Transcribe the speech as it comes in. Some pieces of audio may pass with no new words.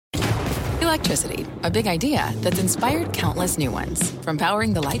Electricity, a big idea that's inspired countless new ones. From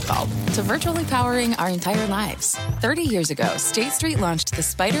powering the light bulb to virtually powering our entire lives. 30 years ago, State Street launched the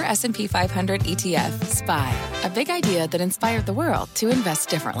SPDR S&P 500 ETF, SPY. A big idea that inspired the world to invest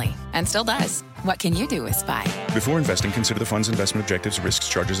differently. And still does. What can you do with SPY? Before investing, consider the fund's investment objectives, risks,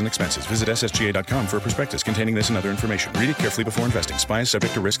 charges, and expenses. Visit ssga.com for a prospectus containing this and other information. Read it carefully before investing. SPY is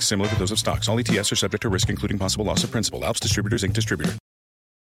subject to risks similar to those of stocks. All ETFs are subject to risk, including possible loss of principal. Alps Distributors, Inc. distributor.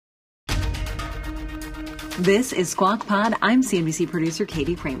 This is Squawk Pod. I'm CNBC producer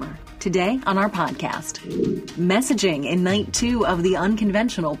Katie Kramer. Today on our podcast, messaging in night 2 of the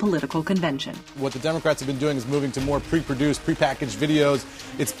unconventional political convention. What the Democrats have been doing is moving to more pre-produced, pre-packaged videos.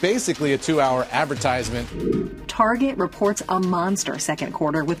 It's basically a 2-hour advertisement. Target reports a monster second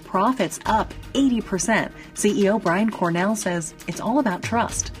quarter with profits up 80%. CEO Brian Cornell says it's all about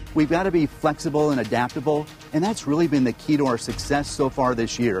trust. We've got to be flexible and adaptable, and that's really been the key to our success so far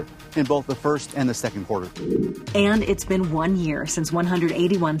this year in both the first and the second quarter. And it's been 1 year since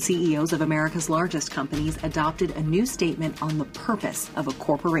 181 CEOs of America's largest companies adopted a new statement on the purpose of a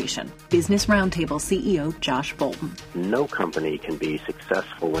corporation. Business Roundtable CEO Josh Bolten. No company can be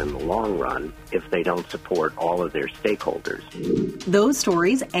successful in the long run if they don't support all of their stakeholders. Those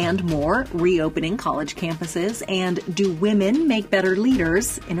stories and more, reopening college campuses, and do women make better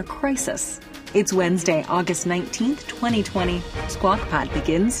leaders in a crisis? It's Wednesday, August 19th, 2020. Squawk Pod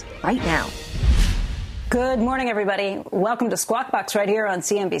begins right now. Good morning, everybody. Welcome to Squawk Box right here on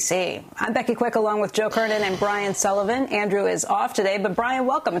CNBC. I'm Becky Quick along with Joe Kernan and Brian Sullivan. Andrew is off today, but Brian,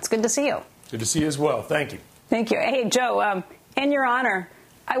 welcome. It's good to see you. Good to see you as well. Thank you. Thank you. Hey, Joe, in your honor,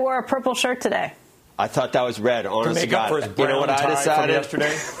 I wore a purple shirt today. I thought that was red, honestly. To make up for his brown tie from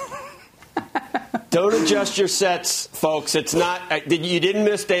yesterday? Don't adjust your sets, folks. It's not. You didn't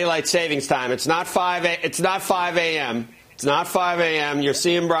miss daylight savings time. It's not 5 a.m. It's not 5 a.m. It's not 5 a.m. You're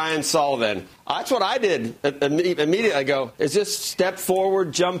seeing Brian Sullivan. That's what I did immediately. I go, is this step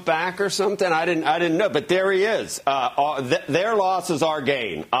forward, jump back or something? I didn't know. But there he is. Their loss is our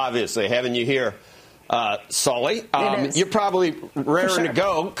gain, obviously, having you here, Sully. You're probably raring to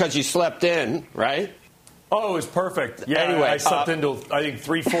go because you slept in, right? Oh, it was perfect. Yeah, anyway, I slept until, I think,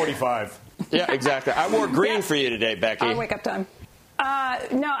 3:45. Yeah, exactly. I wore green for you today, Becky. On wake up time.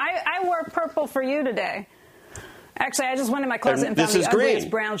 No, I wore purple for you today. Actually, I just went in my closet and found the ugliest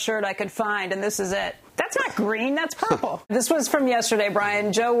brown shirt I could find, and this is it. That's not green, that's purple. This was from yesterday,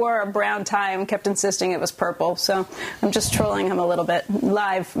 Brian. Joe wore a brown tie and kept insisting it was purple, so I'm just trolling him a little bit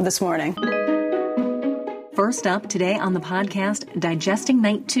live this morning. First up today on the podcast, digesting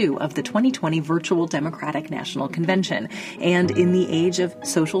night 2 of the 2020 virtual Democratic National Convention. And in the age of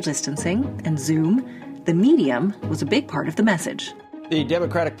social distancing and Zoom, the medium was a big part of the message. The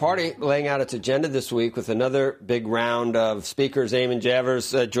Democratic Party laying out its agenda this week with another big round of speakers. Eamon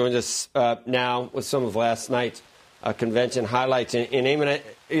Javers joins us now with some of last night's convention highlights. And Eamon,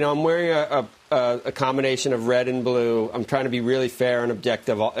 I'm wearing a combination of red and blue. I'm trying to be really fair and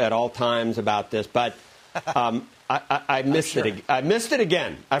objective at all times about this, but I missed it. I missed it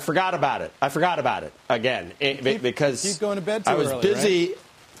again. I forgot about it again because keep going to bed too I was early, busy. Right?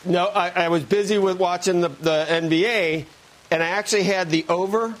 No, I was busy with watching the NBA, and I actually had the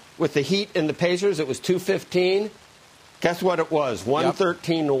over with the Heat and the Pacers. It was 215. Guess what it was?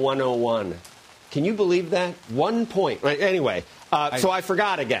 113 to 101. Can you believe that? 1 point. Right, anyway, so I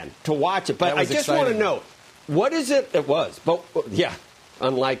forgot again to watch it. But I just want to know, what is it? It was, but yeah,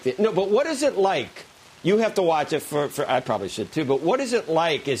 unlike the no. But what is it like? You have to watch it for I probably should too. But what is it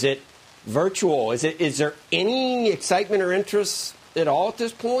like? Is it virtual? Is there any excitement or interest at all at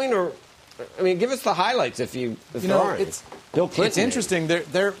this point? Or I mean, give us the highlights if there aren't. It's Bill Clinton. It's interesting.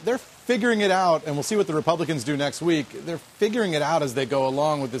 They're figuring it out, and we'll see what the Republicans do next week. They're figuring it out as they go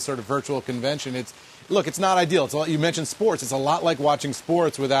along with this sort of virtual convention. It's not ideal. You mentioned sports. It's a lot like watching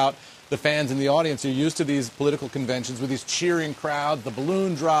sports without the fans in the audience. You're used to these political conventions with these cheering crowds, the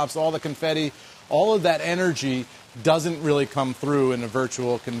balloon drops, all the confetti. All of that energy doesn't really come through in a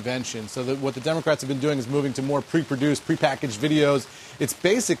virtual convention. So what the Democrats have been doing is moving to more pre-produced, pre-packaged videos. It's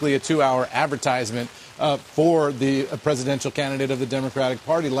basically a 2-hour advertisement for the presidential candidate of the Democratic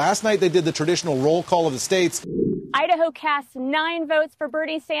Party. Last night they did the traditional roll call of the states. Idaho cast 9 votes for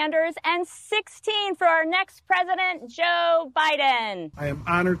Bernie Sanders and 16 for our next president, Joe Biden. I am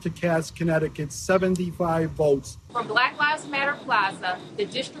honored to cast Connecticut's 75 votes. For Black Lives Matter Plaza, the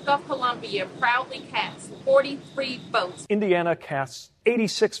District of Columbia proudly casts 43 votes. Indiana casts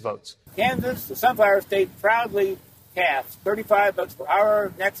 86 votes. Kansas, the Sunflower State, proudly casts 35 votes for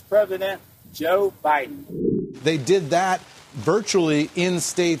our next president, Joe Biden. They did that virtually in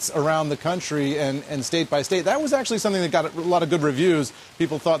states around the country and state by state. That was actually something that got a lot of good reviews.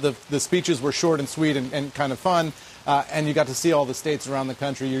 People thought the speeches were short and sweet and kind of fun, and you got to see all the states around the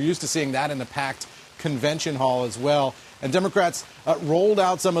country. You're used to seeing that in a packed convention hall as well. And Democrats rolled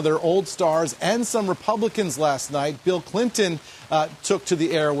out some of their old stars and some Republicans last night. Bill Clinton took to the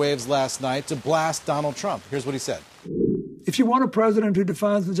airwaves last night to blast Donald Trump. Here's what he said. If you want a president who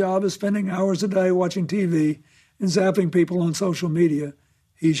defines the job as spending hours a day watching TV and zapping people on social media,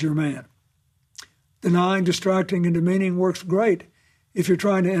 he's your man. Denying, distracting, and demeaning works great if you're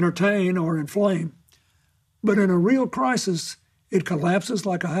trying to entertain or inflame. But in a real crisis, it collapses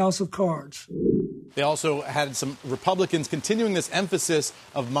like a house of cards. They also had some Republicans continuing this emphasis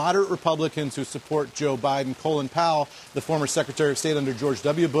of moderate Republicans who support Joe Biden. Colin Powell, the former Secretary of State under George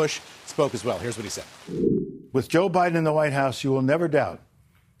W. Bush, spoke as well. Here's what he said. With Joe Biden in the White House, you will never doubt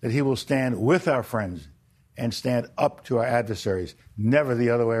that he will stand with our friends and stand up to our adversaries, never the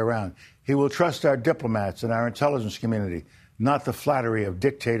other way around. He will trust our diplomats and our intelligence community, not the flattery of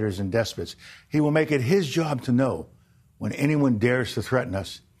dictators and despots. He will make it his job to know when anyone dares to threaten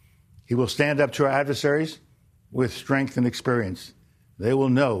us. He will stand up to our adversaries with strength and experience. They will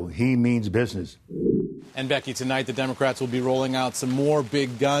know he means business. And Becky, tonight the Democrats will be rolling out some more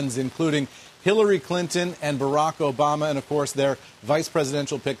big guns, including Hillary Clinton and Barack Obama, and of course their vice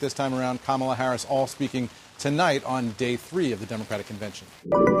presidential pick this time around, Kamala Harris, all speaking tonight on day 3 of the Democratic Convention.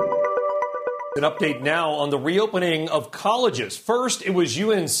 An update now on the reopening of colleges. First, it was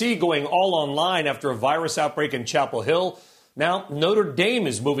UNC going all online after a virus outbreak in Chapel Hill. Now, Notre Dame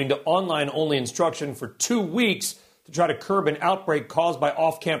is moving to online-only instruction for 2 weeks to try to curb an outbreak caused by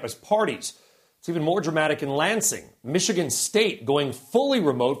off-campus parties. It's even more dramatic in Lansing. Michigan State going fully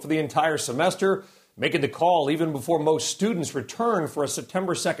remote for the entire semester, making the call even before most students return for a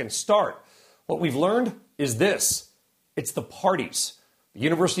September 2nd start. What we've learned is this. It's the parties. The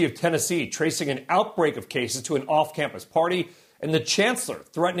University of Tennessee tracing an outbreak of cases to an off-campus party, and the chancellor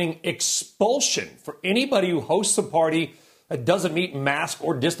threatening expulsion for anybody who hosts a party that doesn't meet mask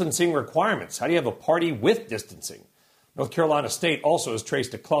or distancing requirements. How do you have a party with distancing? North Carolina State also has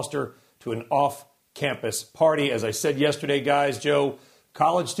traced a cluster to an off-campus party. As I said yesterday, guys, Joe,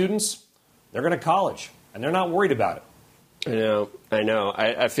 college students, they're going to college, and they're not worried about it. I know.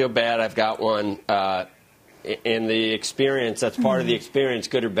 I feel bad. I've got one. In the experience, that's part of the experience,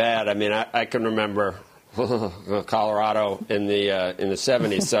 good or bad. I mean, I can remember Colorado in the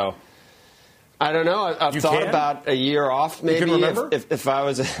 70s, so I don't know. I've thought about a year off, maybe. You can remember? If I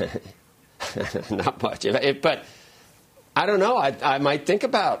was not much, but I don't know. I might think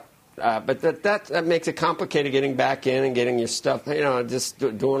about. But that makes it complicated getting back in and getting your stuff. Just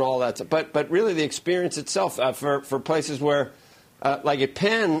doing all that. But really, the experience itself for places where. Like at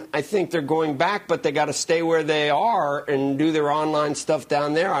Penn, I think they're going back, but they got to stay where they are and do their online stuff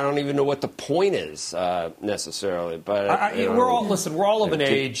down there. I don't even know what the point is necessarily. But we're all of an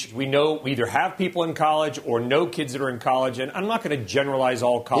age. We know we either have people in college or know kids that are in college. And I'm not going to generalize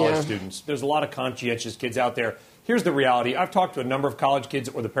all college students. There's a lot of conscientious kids out there. Here's the reality. I've talked to a number of college kids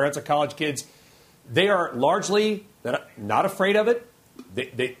or the parents of college kids. They are largely not afraid of it.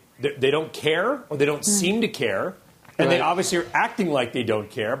 They don't care, or they don't seem to care. And they obviously are acting like they don't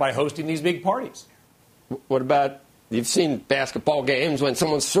care by hosting these big parties. What about, you've seen basketball games when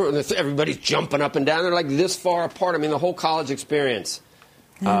everybody's jumping up and down. They're like this far apart. I mean, the whole college experience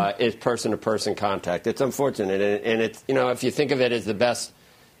is person-to-person contact. It's unfortunate. And it's, if you think of it as the best,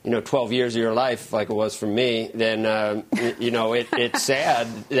 12 years of your life, like it was for me, then, it's sad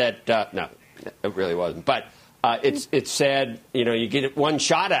that, no, it really wasn't. But it's sad, you get one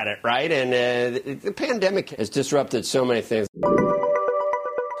shot at it, right? And the pandemic has disrupted so many things.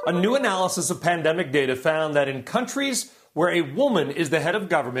 A new analysis of pandemic data found that in countries where a woman is the head of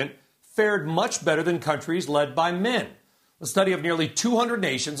government fared much better than countries led by men. A study of nearly 200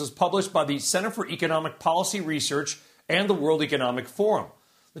 nations was published by the Center for Economic Policy Research and the World Economic Forum.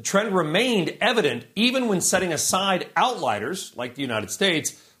 The trend remained evident even when setting aside outliers like the United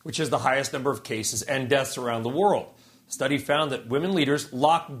States, which has the highest number of cases and deaths around the world. The study found that women leaders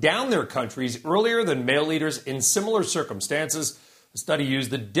locked down their countries earlier than male leaders in similar circumstances. The study used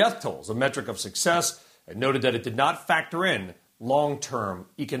the death tolls, a metric of success, and noted that it did not factor in long-term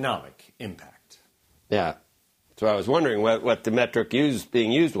economic impact. Yeah. So I was wondering what the metric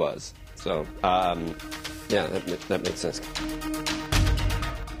being used was. So, that makes sense.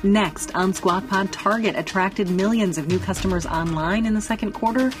 Next, on Squawk Pod, Target attracted millions of new customers online in the second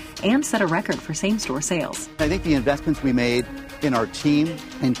quarter and set a record for same-store sales. I think the investments we made in our team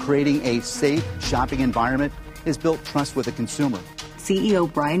and creating a safe shopping environment has built trust with the consumer.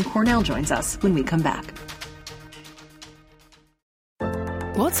 CEO Brian Cornell joins us when we come back.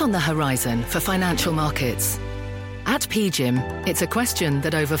 What's on the horizon for financial markets? At PGIM, it's a question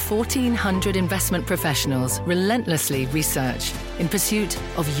that over 1,400 investment professionals relentlessly research in pursuit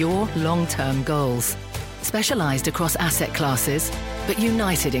of your long-term goals. Specialized across asset classes, but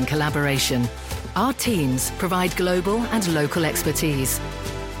united in collaboration, our teams provide global and local expertise.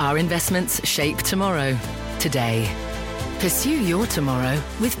 Our investments shape tomorrow, today. Pursue your tomorrow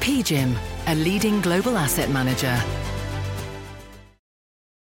with PGIM, a leading global asset manager.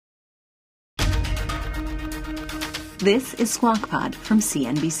 This is Squawk Pod from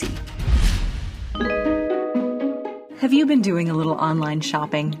CNBC. Have you been doing a little online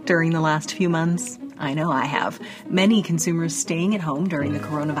shopping during the last few months? I know I have. Many consumers staying at home during the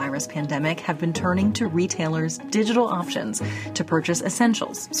coronavirus pandemic have been turning to retailers' digital options to purchase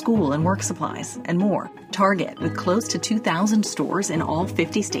essentials, school and work supplies, and more. Target, with close to 2,000 stores in all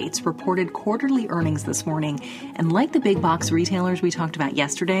 50 states, reported quarterly earnings this morning. And like the big box retailers we talked about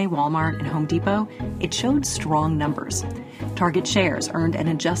yesterday, Walmart and Home Depot, it showed strong numbers. Target shares earned an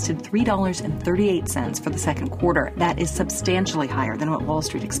adjusted $3.38 for the second quarter. That is substantially higher than what Wall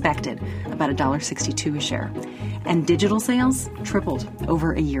Street expected, about $1.62 a share. And digital sales tripled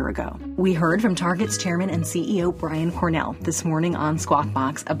over a year ago. We heard from Target's chairman and CEO Brian Cornell this morning on Squawk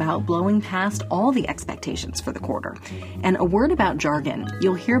Box about blowing past all the expectations for the quarter. And a word about jargon.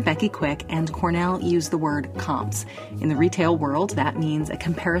 You'll hear Becky Quick and Cornell use the word comps. In the retail world, that means a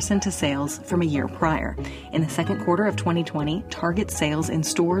comparison to sales from a year prior. In the second quarter of 2020, Target sales in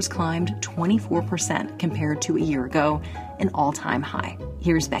stores climbed 24% compared to a year ago, an all-time high.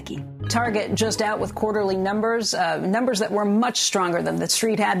 Here's Becky. Target just out with quarterly numbers that were much stronger than the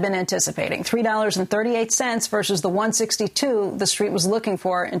Street had been anticipating. $3.38 versus the $1.62 the Street was looking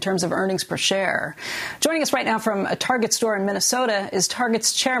for in terms of earnings per share. Joining us right now from a Target store in Minnesota is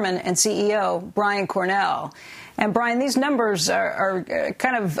Target's chairman and CEO, Brian Cornell. And, Brian, these numbers are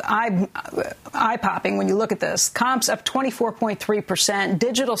kind of eye-popping when you look at this. Comps up 24.3%,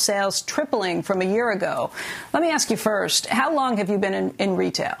 digital sales tripling from a year ago. Let me ask you first, how long have you been in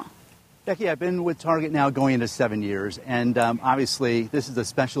retail? Becky, I've been with Target now going into 7 years, and obviously this is a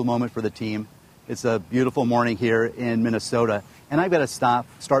special moment for the team. It's a beautiful morning here in Minnesota, and I've got to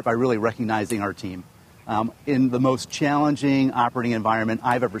start by really recognizing our team. In the most challenging operating environment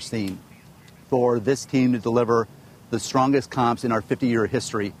I've ever seen, for this team to deliver the strongest comps in our 50-year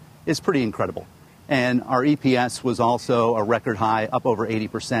history is pretty incredible. And our EPS was also a record high, up over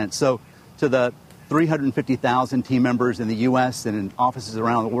 80%. So to the 350,000 team members in the U.S. and in offices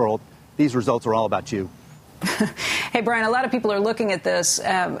around the world, these results are all about you. Hey, Brian, a lot of people are looking at this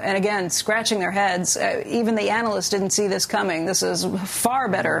and, again, scratching their heads. Even the analysts didn't see this coming. This is far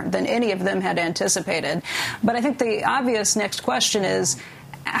better than any of them had anticipated. But I think the obvious next question is,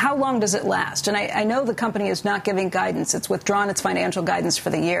 how long does it last? And I know the company is not giving guidance. It's withdrawn its financial guidance for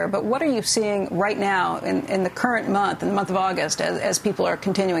the year. But what are you seeing right now in the current month, in the month of August, as people are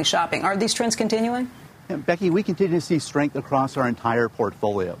continuing shopping? Are these trends continuing? Yeah, Becky, we continue to see strength across our entire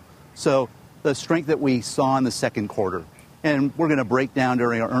portfolio. So the strength that we saw in the second quarter, and we're going to break down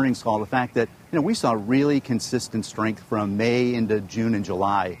during our earnings call the fact that we saw really consistent strength from May into June and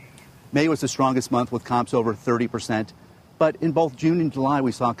July. May was the strongest month with comps over 30%. But in both June and July,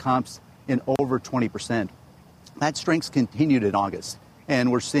 we saw comps in over 20%. That strength continued in August,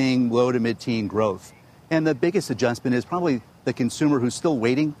 and we're seeing low to mid-teen growth. And the biggest adjustment is probably the consumer who's still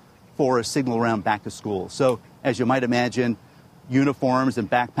waiting for a signal around back to school. So as you might imagine, uniforms and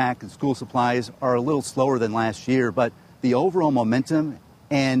backpack and school supplies are a little slower than last year, but the overall momentum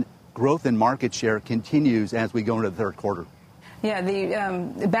and growth in market share continues as we go into the third quarter. Yeah,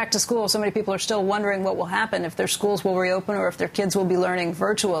 the back to school, so many people are still wondering what will happen, if their schools will reopen or if their kids will be learning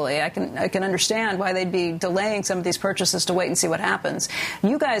virtually. I can understand why they'd be delaying some of these purchases to wait and see what happens.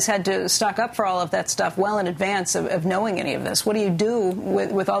 You guys had to stock up for all of that stuff well in advance of knowing any of this. What do you do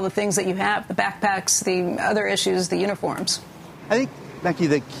with all the things that you have, the backpacks, the other issues, the uniforms? I think, Becky,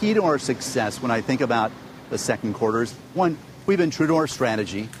 the key to our success when I think about the second quarter is, one, we've been true to our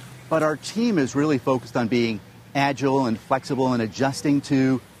strategy, but our team is really focused on being agile and flexible and adjusting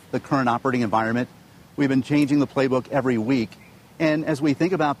to the current operating environment. We've been changing the playbook every week. And as we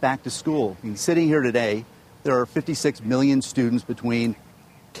think about back to school, sitting here today, there are 56 million students between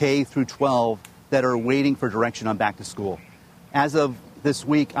K through 12 that are waiting for direction on back to school. As of this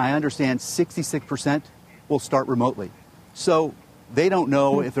week, I understand 66% will start remotely. So they don't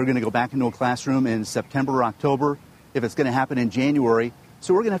know if they're going to go back into a classroom in September or October, if it's going to happen in January.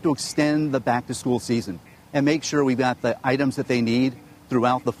 So we're going to have to extend the back to school season and make sure we've got the items that they need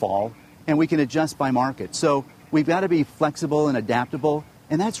throughout the fall, and we can adjust by market. So we've got to be flexible and adaptable,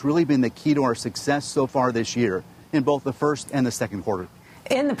 and that's really been the key to our success so far this year in both the first and the second quarter.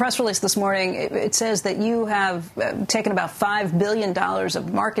 In the press release this morning, it says that you have taken about $5 billion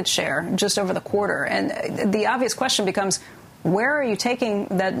of market share just over the quarter. And the obvious question becomes, where are you taking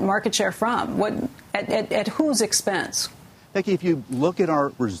that market share from? At whose expense? Becky, if you look at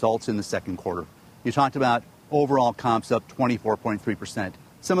our results in the second quarter, you talked about overall comps up 24.3%,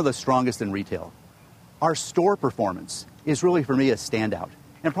 some of the strongest in retail. Our store performance is really, for me, a standout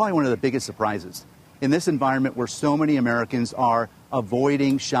and probably one of the biggest surprises. In this environment where so many Americans are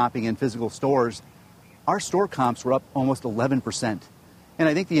avoiding shopping in physical stores, our store comps were up almost 11%. And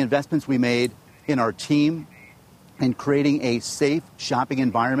I think the investments we made in our team and creating a safe shopping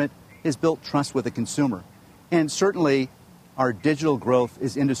environment has built trust with the consumer. And certainly, our digital growth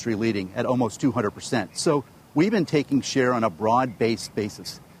is industry leading at almost 200%. So we've been taking share on a broad-based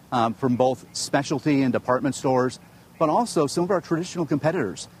basis from both specialty and department stores, but also some of our traditional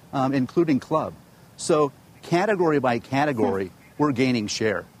competitors, including Club. So category by category, we're gaining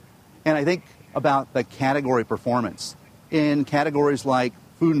share. And I think about the category performance. In categories like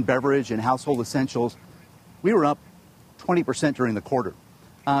food and beverage and household essentials, we were up 20% during the quarter,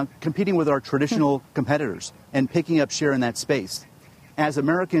 competing with our traditional competitors and picking up share in that space. As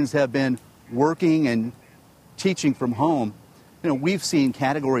Americans have been working and teaching from home, we've seen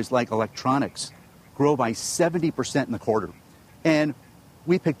categories like electronics grow by 70% in the quarter. And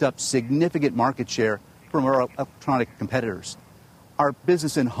we picked up significant market share from our electronic competitors. Our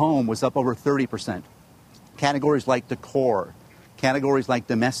business in home was up over 30%. Categories like decor, categories like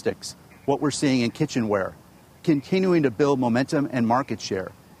domestics, what we're seeing in kitchenware, continuing to build momentum and market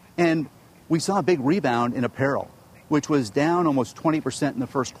share. And we saw a big rebound in apparel, which was down almost 20% in the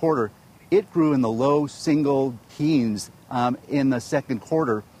first quarter. It grew in the low single teens in the second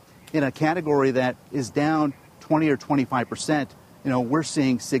quarter. In a category that is down 20 or 25%, we're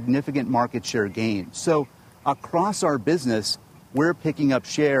seeing significant market share gains. So across our business, we're picking up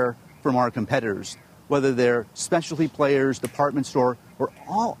share from our competitors, whether they're specialty players, department store, or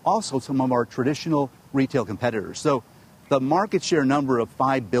also some of our traditional retail competitors. So the market share number of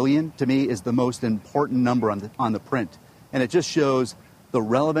 $5 billion, to me, is the most important number on the print. And it just shows the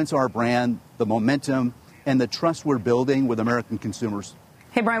relevance of our brand, the momentum, and the trust we're building with American consumers.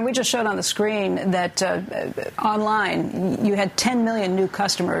 Hey, Brian, we just showed on the screen that online you had 10 million new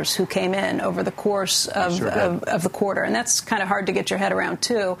customers who came in over the course of the quarter. And that's kind of hard to get your head around,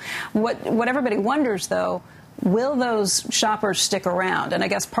 too. What everybody wonders, though, will those shoppers stick around? And I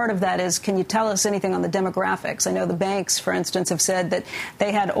guess part of that is, can you tell us anything on the demographics? I know the banks, for instance, have said that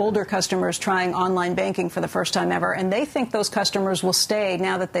they had older customers trying online banking for the first time ever, and they think those customers will stay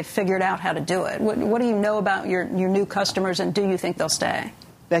now that they've figured out how to do it. What do you know about your new customers, and do you think they'll stay?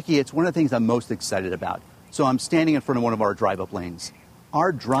 Becky, it's one of the things I'm most excited about. So I'm standing in front of one of our drive-up lanes.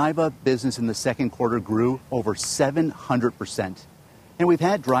 Our drive-up business in the second quarter grew over 700%. And we've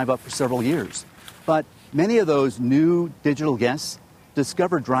had drive-up for several years. But many of those new digital guests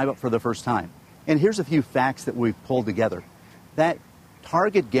discovered drive-up for the first time. And here's a few facts that we've pulled together. That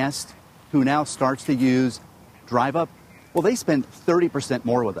target guest who now starts to use drive-up, well, they spend 30%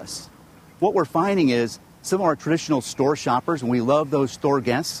 more with us. What we're finding is some of our traditional store shoppers, and we love those store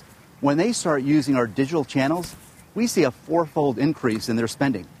guests, when they start using our digital channels, we see a fourfold increase in their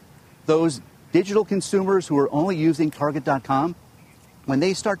spending. Those digital consumers who are only using Target.com, when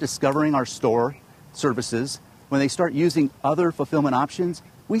they start discovering our store services, when they start using other fulfillment options,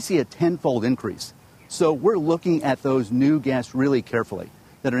 we see a tenfold increase. So we're looking at those new guests really carefully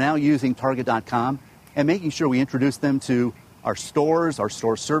that are now using Target.com and making sure we introduce them to our stores, our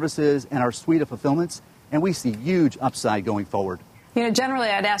store services, and our suite of fulfillments. And we see huge upside going forward. Generally,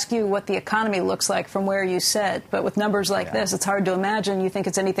 I'd ask you what the economy looks like from where you sit. But with numbers like this, it's hard to imagine you think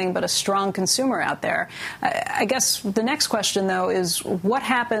it's anything but a strong consumer out there. I guess the next question, though, is what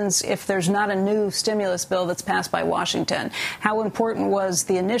happens if there's not a new stimulus bill that's passed by Washington? How important was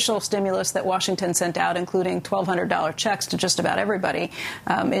the initial stimulus that Washington sent out, including $1,200 checks to just about everybody,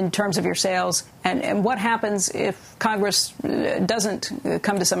 in terms of your sales? And what happens if Congress doesn't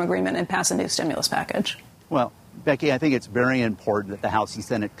come to some agreement and pass a new stimulus package? Well, Becky, I think it's very important that the House and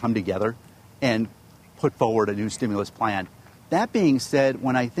Senate come together and put forward a new stimulus plan. That being said,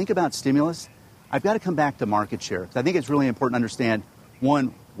 when I think about stimulus, I've got to come back to market share. I think it's really important to understand,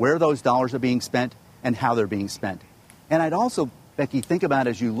 one, where those dollars are being spent and how they're being spent. And I'd also, Becky, think about,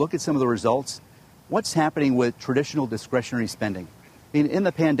 as you look at some of the results, what's happening with traditional discretionary spending. In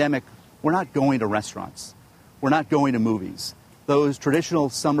the pandemic, we're not going to restaurants. We're not going to movies. Those traditional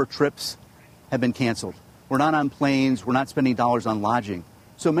summer trips have been canceled. We're not on planes. We're not spending dollars on lodging.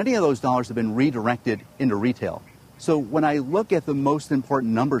 So many of those dollars have been redirected into retail. So when I look at the most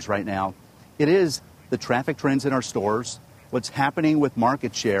important numbers right now, it is the traffic trends in our stores, what's happening with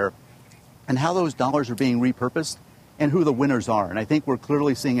market share, and how those dollars are being repurposed, and who the winners are. And I think we're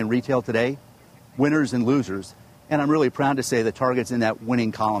clearly seeing in retail today winners and losers. And I'm really proud to say that Target's in that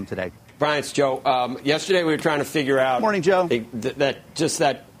winning column today. Brian, it's Joe. Yesterday we were trying to figure out. Morning, Joe. That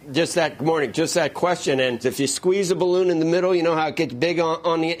question. And if you squeeze a balloon in the middle, you know how it gets big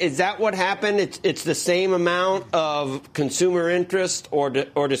on the. Is that what happened? It's the same amount of consumer interest or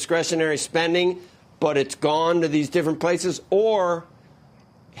discretionary spending, but it's gone to these different places, or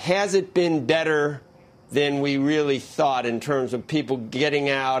has it been better than we really thought in terms of people getting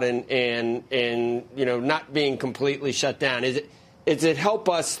out and not being completely shut down? Is it help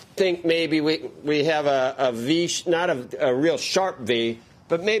us think maybe we have a V, not a real sharp V,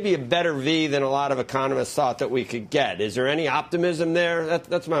 but maybe a better V than a lot of economists thought that we could get? Is there any optimism there?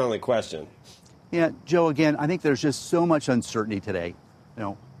 That's my only question. Yeah, Joe, again, I think there's just so much uncertainty today.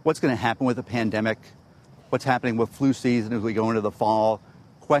 What's going to happen with the pandemic? What's happening with flu season as we go into the fall?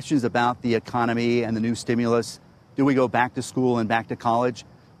 Questions about the economy and the new stimulus. Do we go back to school and back to college?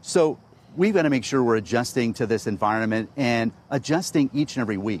 So we've got to make sure we're adjusting to this environment and adjusting each and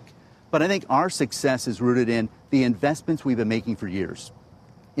every week. But I think our success is rooted in the investments we've been making for years.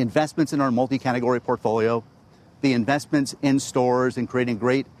 Investments in our multi-category portfolio, the investments in stores and creating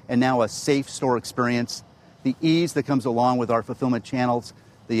great and now a safe store experience, the ease that comes along with our fulfillment channels,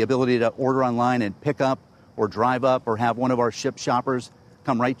 the ability to order online and pick up or drive up or have one of our Shipt shoppers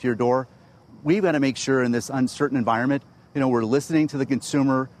come right to your door. We've got to make sure in this uncertain environment, we're listening to the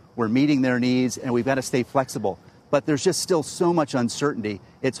consumer, we're meeting their needs, and we've got to stay flexible. But there's just still so much uncertainty.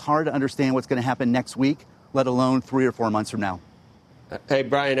 It's hard to understand what's going to happen next week, let alone 3 or 4 months from now. Hey,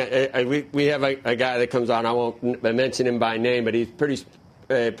 Brian, we have a guy that comes on. I won't mention him by name, but he's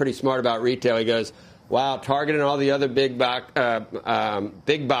pretty smart about retail. He goes, wow, Target and all the other big boxes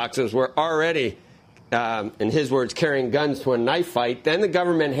were already, in his words, carrying guns to a knife fight. Then the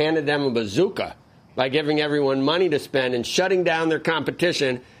government handed them a bazooka by giving everyone money to spend and shutting down their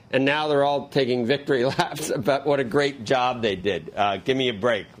competition. And now they're all taking victory laps about what a great job they did. Give me a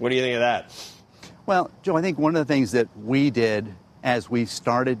break. What do you think of that? Well, Joe, I think one of the things that we did as we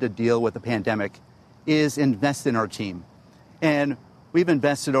started to deal with the pandemic is invest in our team. And we've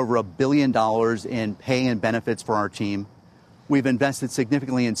invested over $1 billion in pay and benefits for our team. We've invested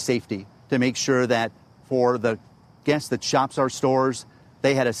significantly in safety to make sure that for the guests that shops our stores,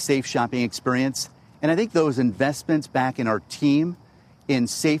 they had a safe shopping experience. And I think those investments back in our team, in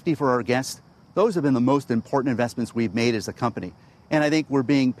safety for our guests, those have been the most important investments we've made as a company. And I think we're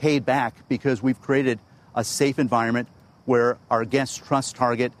being paid back because we've created a safe environment where our guests trust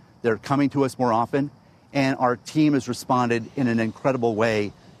Target, they're coming to us more often, and our team has responded in an incredible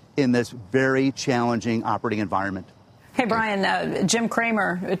way in this very challenging operating environment. Hey, Brian, Jim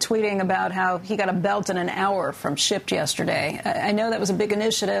Cramer tweeting about how he got a belt in an hour from Shipt yesterday. I know that was a big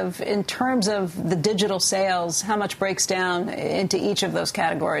initiative. In terms of the digital sales, how much breaks down into each of those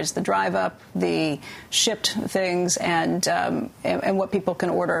categories, the drive up, the Shipt things, and what people can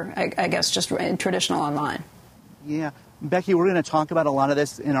order, I guess, just in traditional online? Yeah. Becky, we're going to talk about a lot of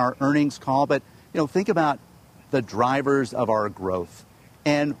this in our earnings call, but, think about the drivers of our growth.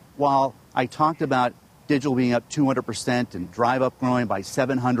 And while I talked about digital being up 200% and drive up growing by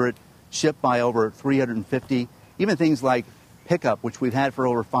 700, Shipt by over 350, even things like pickup, which we've had for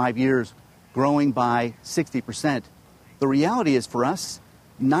over 5 years, growing by 60%. The reality is for us,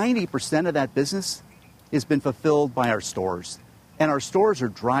 90% of that business has been fulfilled by our stores. And our stores are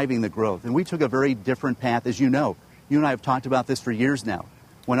driving the growth. And we took a very different path, as you know. You and I have talked about this for years now.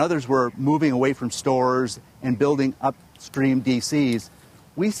 When others were moving away from stores and building upstream DCs,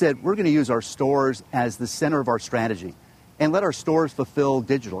 we said we're going to use our stores as the center of our strategy and let our stores fulfill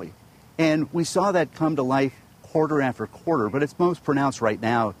digitally. And we saw that come to life quarter after quarter, but it's most pronounced right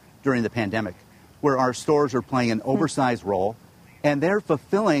now during the pandemic, where our stores are playing an oversized role and they're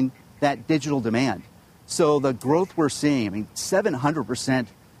fulfilling that digital demand. So the growth we're seeing, 700%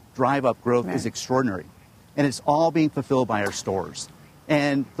 drive-up growth is extraordinary. And it's all being fulfilled by our stores.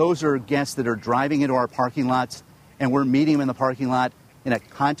 And those are guests that are driving into our parking lots, and we're meeting them in the parking lot in a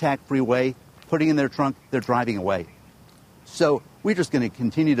contact-free way, putting in their trunk, they're driving away. So we're just going to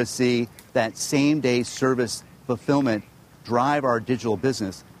continue to see that same-day service fulfillment drive our digital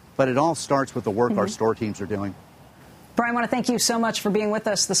business. But it all starts with the work our store teams are doing. Brian, I want to thank you so much for being with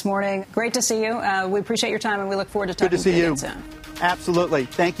us this morning. Great to see you. We appreciate your time, and we look forward to talking to you again soon. Absolutely.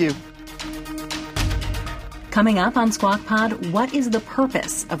 Thank you. Coming up on Squawk Pod, what is the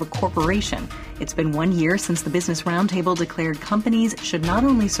purpose of a corporation? It's been 1 year since the Business Roundtable declared companies should not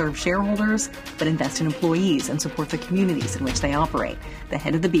only serve shareholders, but invest in employees and support the communities in which they operate. The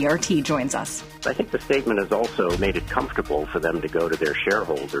head of the BRT joins us. I think the statement has also made it comfortable for them to go to their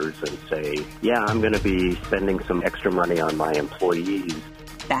shareholders and say, yeah, I'm going to be spending some extra money on my employees.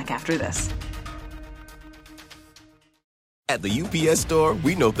 Back after this. At the UPS Store,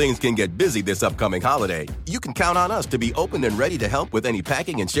 we know things can get busy this upcoming holiday. You can count on us to be open and ready to help with any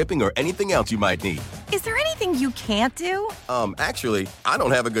packing and shipping or anything else you might need. Is there anything you can't do? Actually, I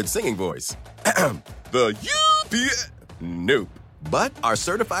don't have a good singing voice. The UPS... Nope. But our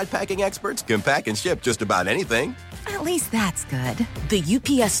certified packing experts can pack and ship just about anything. At least that's good. The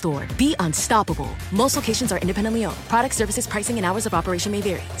UPS Store. Be unstoppable. Most locations are independently owned. Product, services, pricing, and hours of operation may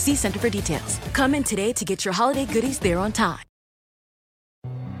vary. See Center for details. Come in today to get your holiday goodies there on time.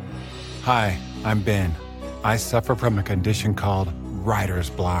 Hi, I'm Ben. I suffer from a condition called writer's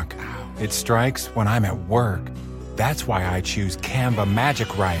block. It strikes when I'm at work. That's why I choose Canva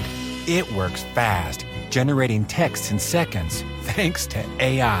Magic Write. It works fast, generating text in seconds, thanks to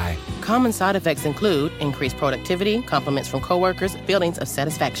AI. Common side effects include increased productivity, compliments from coworkers, feelings of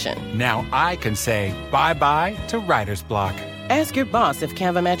satisfaction. Now I can say bye-bye to writer's block. Ask your boss if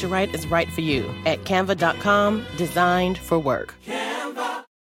Canva Magic Write is right for you at canva.com, designed for work. Canva.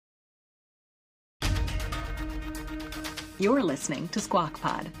 You're listening to Squawk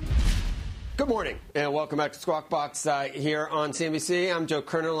Pod. Good morning, and welcome back to Squawk Box here on CNBC. I'm Joe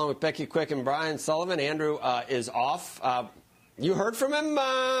Kernan, along with Becky Quick and Brian Sullivan. Andrew is off. You heard from him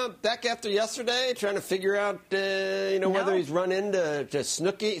back after yesterday, trying to figure out, whether he's run into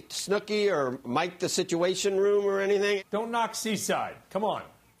Snooki or Mike the Situation Room or anything. Don't knock Seaside. Come on.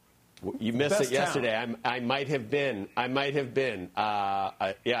 You missed it yesterday. I might have been. I might have been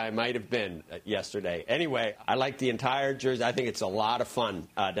yesterday. Anyway, I like the entire Jersey. I think it's a lot of fun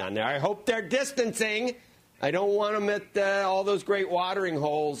down there. I hope they're distancing. I don't want them at all those great watering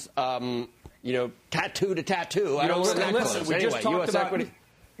holes, tattoo to tattoo. I don't want that close. We anyway, just talked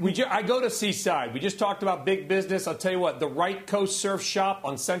about, I go to Seaside. We just talked about big business. I'll tell you what, the Right Coast Surf Shop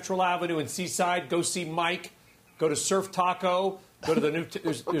on Central Avenue in Seaside. Go see Mike. Go to Surf Taco. Go to the new.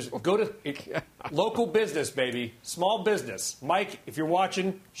 Go to local business, baby. Small business. Mike, if you're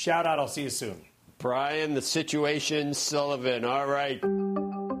watching, shout out. I'll see you soon. Brian, the Situation Sullivan. All right.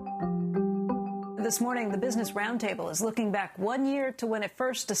 This morning, the Business Roundtable is looking back 1 year to when it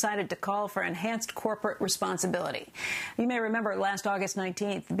first decided to call for enhanced corporate responsibility. You may remember last August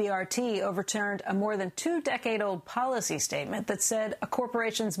 19th, the BRT overturned a more than 2-decade-old policy statement that said a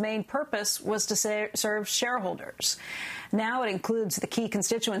corporation's main purpose was to serve shareholders. Now it includes the key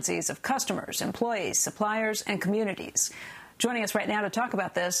constituencies of customers, employees, suppliers, and communities. Joining us right now to talk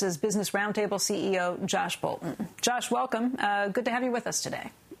about this is Business Roundtable CEO Josh Bolten. Josh, welcome. Good to have you with us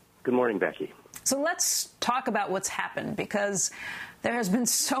today. Good morning, Becky. So let's talk about what's happened, because there has been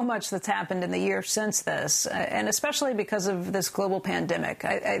so much that's happened in the year since this, and especially because of this global pandemic.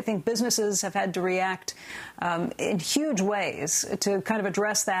 I think businesses have had to react in huge ways to kind of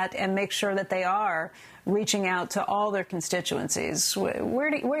address that and make sure that they are reaching out to all their constituencies. Where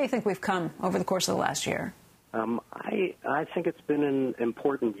do you think we've come over the course of the last year? I think it's been an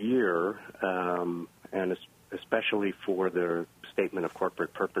important year, and especially for the statement of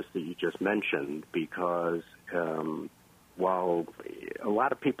corporate purpose that you just mentioned, because while a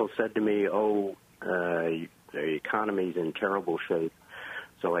lot of people said to me, the economy's in terrible shape,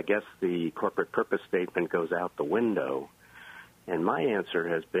 so I guess the corporate purpose statement goes out the window. And my answer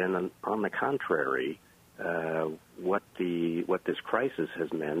has been, on the contrary, what this crisis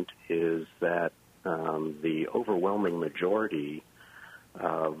has meant is that the overwhelming majority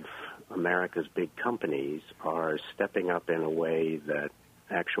of America's big companies are stepping up in a way that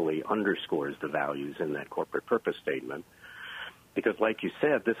actually underscores the values in that corporate purpose statement. Because, like you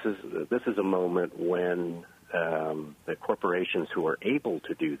said, this is a moment when the corporations who are able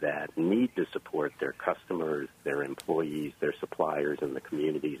to do that need to support their customers, their employees, their suppliers, and the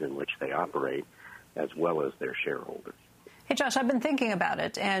communities in which they operate, as well as their shareholders. Hey, Josh, I've been thinking about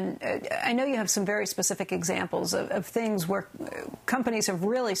it, and I know you have some very specific examples of things where companies have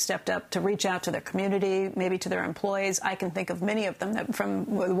really stepped up to reach out to their community, maybe to their employees. I can think of many of them from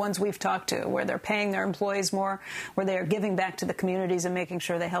the ones we've talked to, where they're paying their employees more, where they are giving back to the communities and making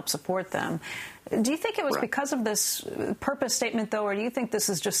sure they help support them. Do you think it was because of this purpose statement, though, or do you think this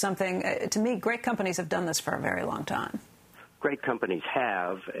is just something, to me, great companies have done this for a very long time? Great companies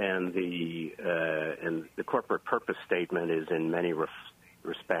have, and the corporate purpose statement is in many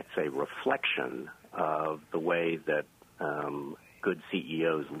respects a reflection of the way that good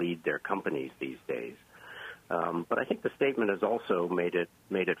CEOs lead their companies these days. But I think the statement has also made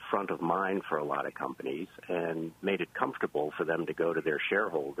it front of mind for a lot of companies and made it comfortable for them to go to their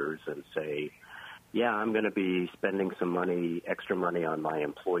shareholders and say, yeah, I'm going to be spending some money, extra money on my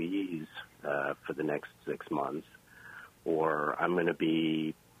employees for the next 6 months, or I'm going to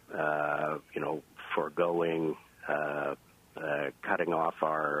be, foregoing, cutting off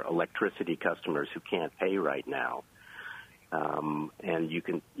our electricity customers who can't pay right now. And you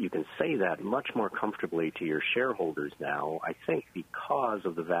can say that much more comfortably to your shareholders now, I think, because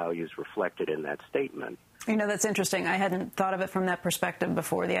of the values reflected in that statement. You know, that's interesting. I hadn't thought of it from that perspective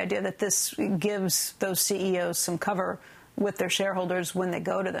before, the idea that this gives those CEOs some cover with their shareholders when they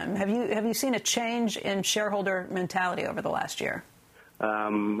go to them. Have you seen a change in shareholder mentality over the last year?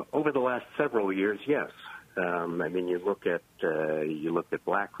 Over the last several years, yes. You look at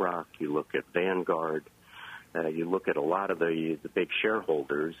BlackRock, you look at Vanguard. You look at a lot of the big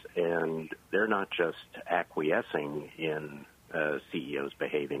shareholders, and they're not just acquiescing in CEOs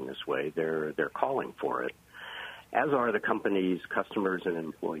behaving this way. They're calling for it, as are the company's customers and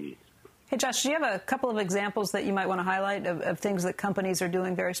employees. Hey, Josh, do you have a couple of examples that you might want to highlight of things that companies are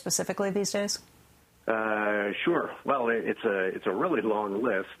doing very specifically these days? Sure. Well, it's a really long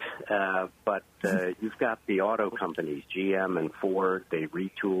list, but you've got the auto companies, GM and Ford. They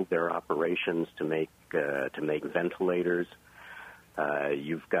retooled their operations to make ventilators.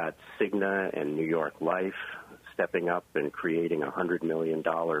 You've got Cigna and New York Life stepping up and creating a $100 million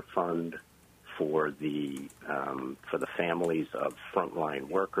fund for the families of frontline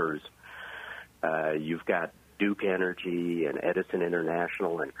workers. You've got Duke Energy and Edison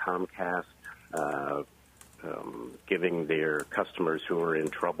International and Comcast giving their customers who are in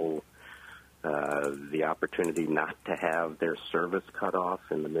trouble the opportunity not to have their service cut off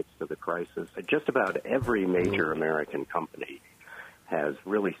in the midst of the crisis. Just about every major American company has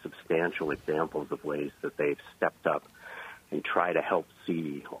really substantial examples of ways that they've stepped up and try to help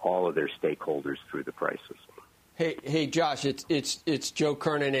see all of their stakeholders through the crisis. Hey, Josh, it's Joe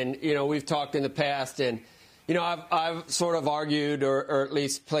Kernan, and we've talked in the past, and I've sort of argued, or at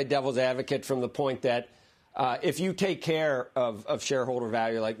least played devil's advocate from the point that if you take care of shareholder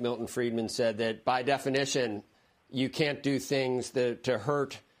value, like Milton Friedman said, that by definition you can't do things to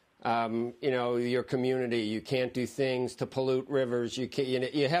hurt your community. You can't do things to pollute rivers.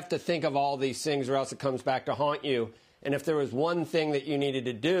 You have to think of all these things, or else it comes back to haunt you. And if there was one thing that you needed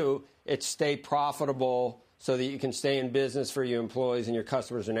to do, it's stay profitable so that you can stay in business for your employees and your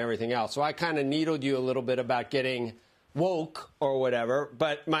customers and everything else. So I kind of needled you a little bit about getting woke or whatever.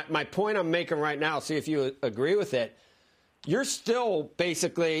 But my point I'm making right now, see if you agree with it, you're still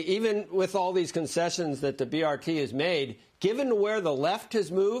basically, even with all these concessions that the BRT has made, given where the left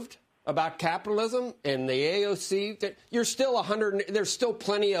has moved about capitalism and the AOC, you're still there's still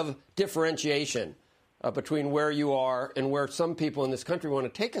plenty of differentiation between where you are and where some people in this country want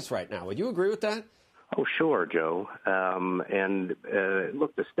to take us right now. Would you agree with that? Oh, sure, Joe.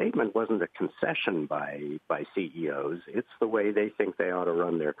 Look, the statement wasn't a concession by CEOs. It's the way they think they ought to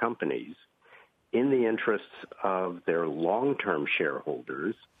run their companies in the interests of their long-term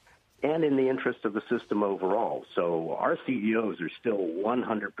shareholders and in the interest of the system overall. So our CEOs are still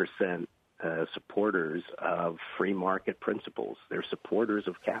 100% supporters of free market principles. They're supporters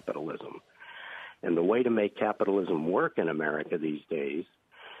of capitalism. And the way to make capitalism work in America these days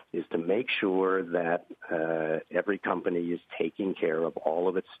is to make sure that every company is taking care of all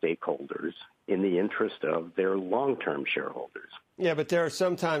of its stakeholders in the interest of their long-term shareholders. Yeah, but there are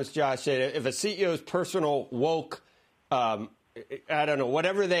sometimes, Josh, if a CEO's personal woke, I don't know,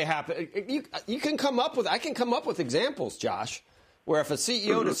 whatever they happen, you can come up with, I can come up with examples, Josh, where if a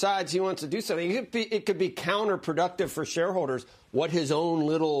CEO decides he wants to do something, it could be counterproductive for shareholders what his own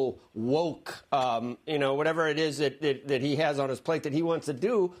little woke, whatever it is that he has on his plate that he wants to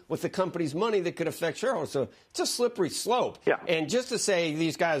do with the company's money that could affect shareholders. So it's a slippery slope. Yeah. And just to say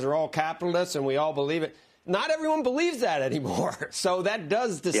these guys are all capitalists and we all believe it, not everyone believes that anymore. So that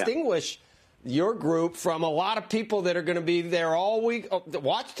does distinguish your group from a lot of people that are going to be there all week.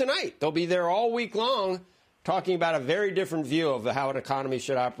 Watch tonight. They'll be there all week long talking about a very different view of how an economy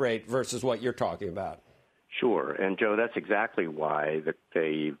should operate versus what you're talking about. Sure. And, Joe, that's exactly why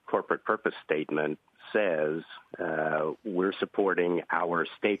the corporate purpose statement says we're supporting our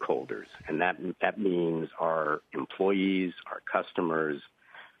stakeholders. And that means our employees, our customers,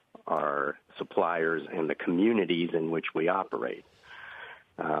 our suppliers, and the communities in which we operate.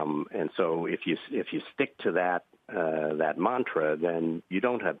 And so if you stick to that mantra, then you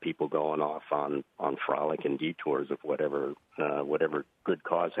don't have people going off on frolic and detours of whatever good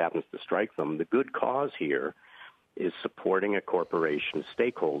cause happens to strike them. The good cause here is supporting a corporation's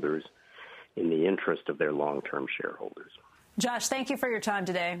stakeholders in the interest of their long-term shareholders. Josh, thank you for your time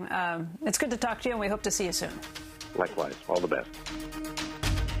today. It's good to talk to you, and we hope to see you soon. Likewise. All the best.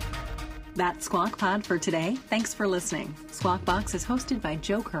 That's Squawk Pod for today. Thanks for listening. Squawk Box is hosted by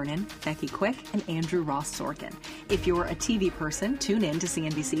Joe Kernan, Becky Quick, and Andrew Ross Sorkin. If you're a TV person, tune in to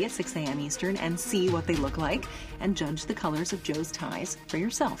CNBC at 6 a.m. Eastern and see what they look like and judge the colors of Joe's ties for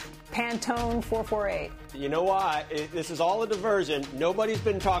yourself. Pantone 448. You know why? This is all a diversion. Nobody's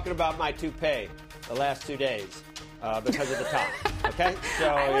been talking about my toupee the last 2 days. Because of the top, okay? So,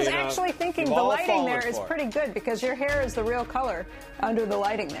 I was actually thinking the lighting there is pretty good because your hair is the real color under the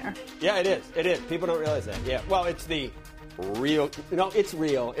lighting there. Yeah, it is. It is. People don't realize that. Yeah. Well, it's the real. It's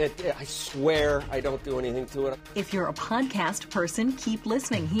real. I swear I don't do anything to it. If you're a podcast person, keep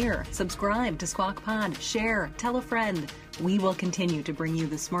listening here. Subscribe to Squawk Pod. Share. Tell a friend. We will continue to bring you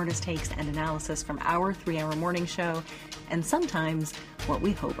the smartest takes and analysis from our 3-hour morning show, and sometimes what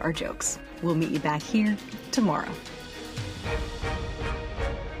we hope are jokes. We'll meet you back here tomorrow.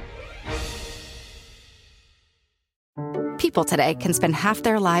 People today can spend half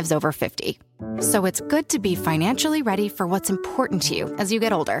their lives over 50. So it's good to be financially ready for what's important to you as you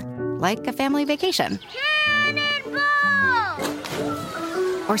get older, like a family vacation.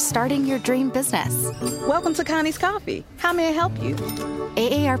 Or starting your dream business. Welcome to Connie's Coffee. How may I help you?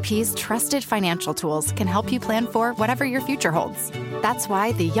 AARP's trusted financial tools can help you plan for whatever your future holds. That's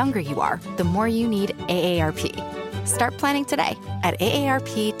why the younger you are, the more you need AARP. Start planning today at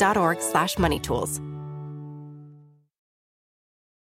aarp.org/moneytools.